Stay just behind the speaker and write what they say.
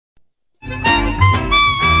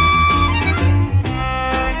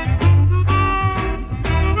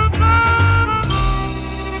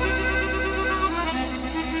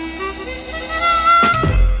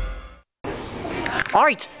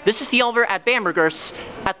Alright, this is the elevator at Bamberger's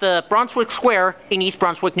at the Brunswick Square in East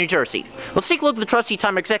Brunswick, New Jersey. Let's take a look at the Trusty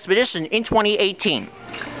Timex Expedition in 2018.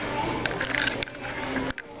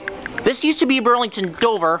 This used to be Burlington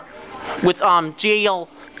Dover with G.A.L.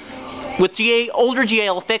 older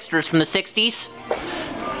G.A.L. fixtures from the 60s.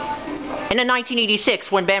 And in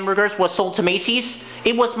 1986, when Bamberger's was sold to Macy's,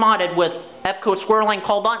 it was modded with Epco Squareline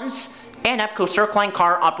call buttons and Epco Circleline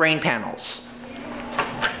car operating panels.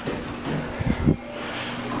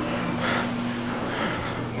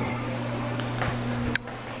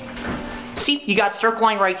 See, you got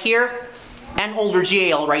Circleline right here, and older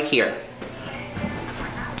G.A.L. right here.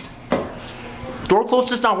 Door close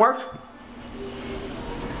does not work.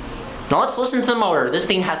 Now let's listen to the motor. This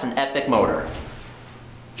thing has an epic motor.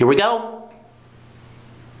 Here we go.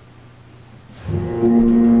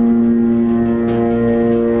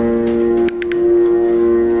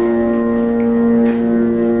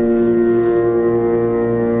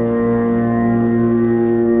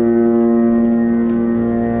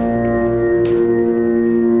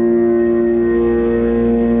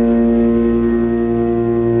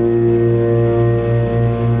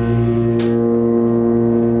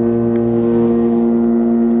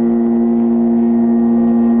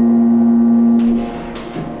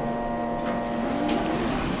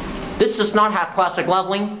 This does not have classic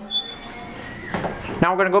leveling.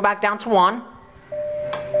 Now we're going to go back down to 1.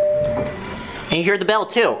 And you hear the bell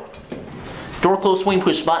too. Door close swing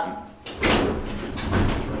push button.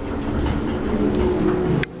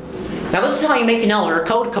 Now this is how you make an elevator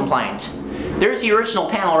code compliant. There's the original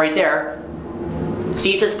panel right there.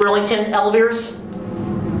 See, it says Burlington elevators.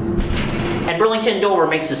 And Burlington Dover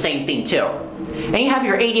makes the same thing too. And you have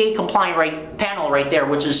your ADA compliant panel right there,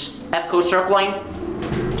 which is Epco Circleline.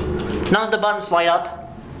 None of the buttons light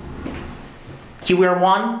up. You wear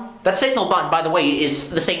 1. That signal button, by the way, is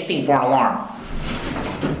the same thing for an alarm.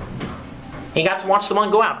 And you got to watch the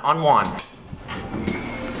one go out on 1.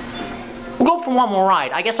 We'll go for one more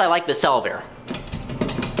ride. I guess I like this elevator.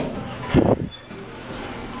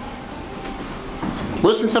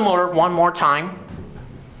 Listen to the motor one more time.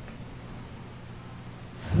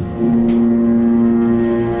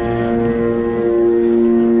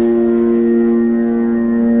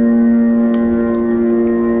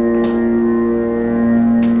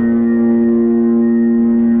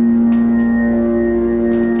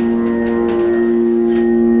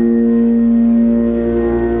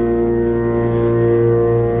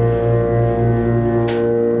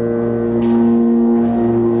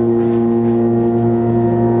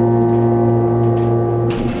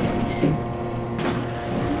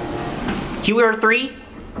 QR 3.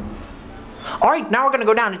 Alright, now we're going to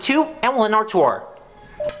go down to 2 and we'll end our tour.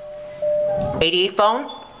 88 phone.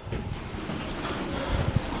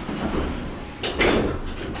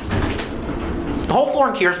 The whole floor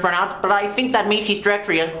indicator is burnt out, but I think that Macy's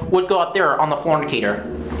directory would go up there on the floor indicator.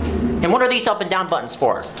 And what are these up and down buttons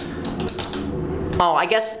for? Oh, I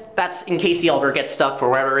guess that's in case the elevator gets stuck for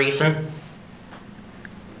whatever reason.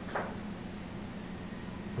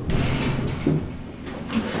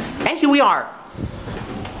 And here we are.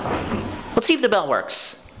 Let's see if the bell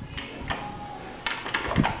works.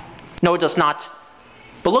 No, it does not.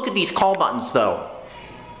 But look at these call buttons though.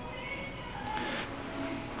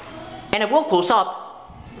 And it will close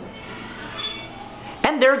up.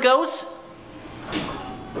 And there it goes.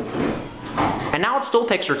 And now it's still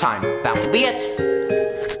picture time. That will be it.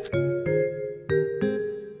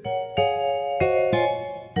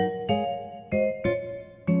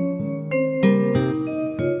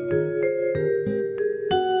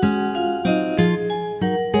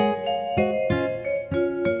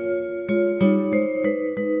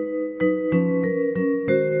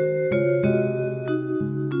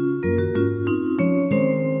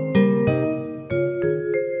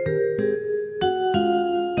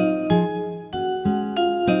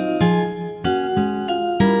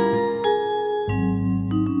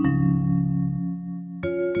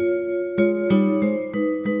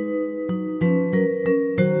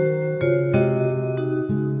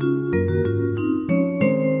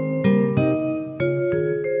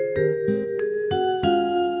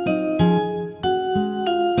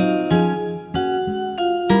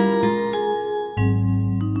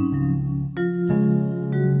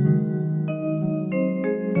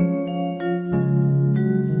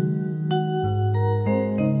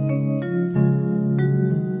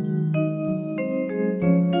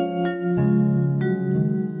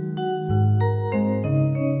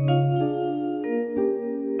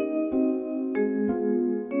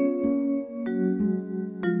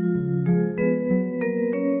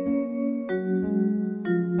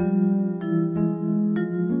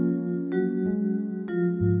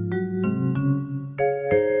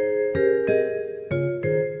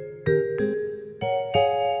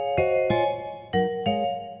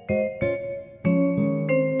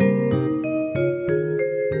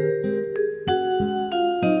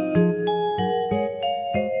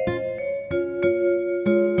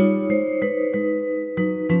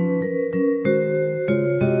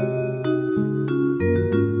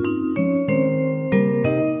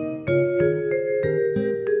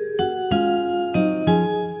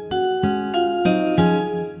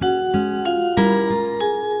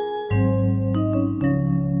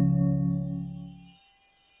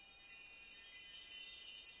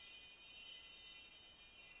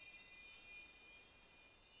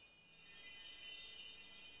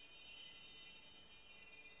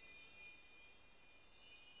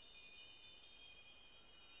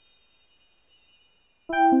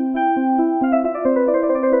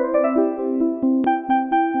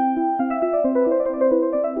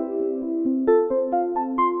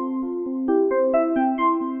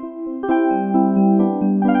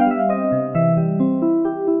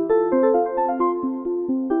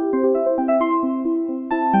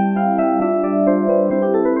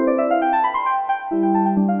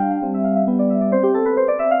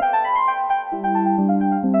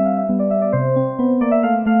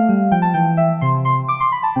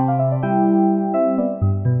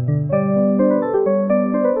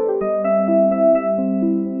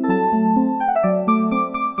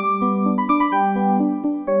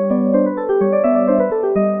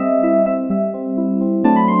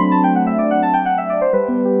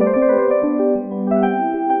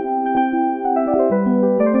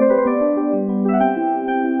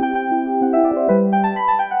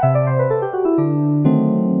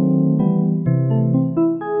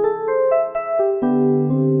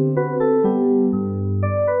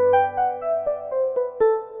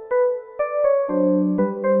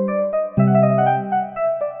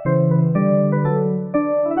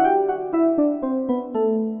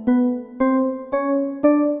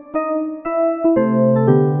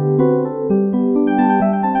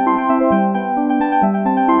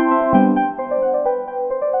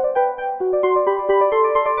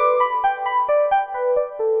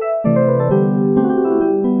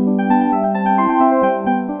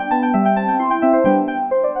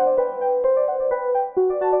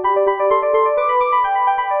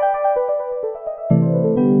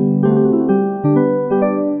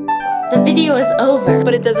 video is over.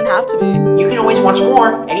 But it doesn't have to be. You can always watch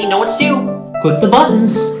more, and you know what to do. Click the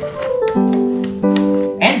buttons.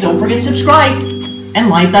 And don't forget to subscribe. And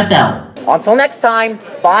light that bell. Until next time,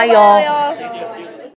 bye y'all.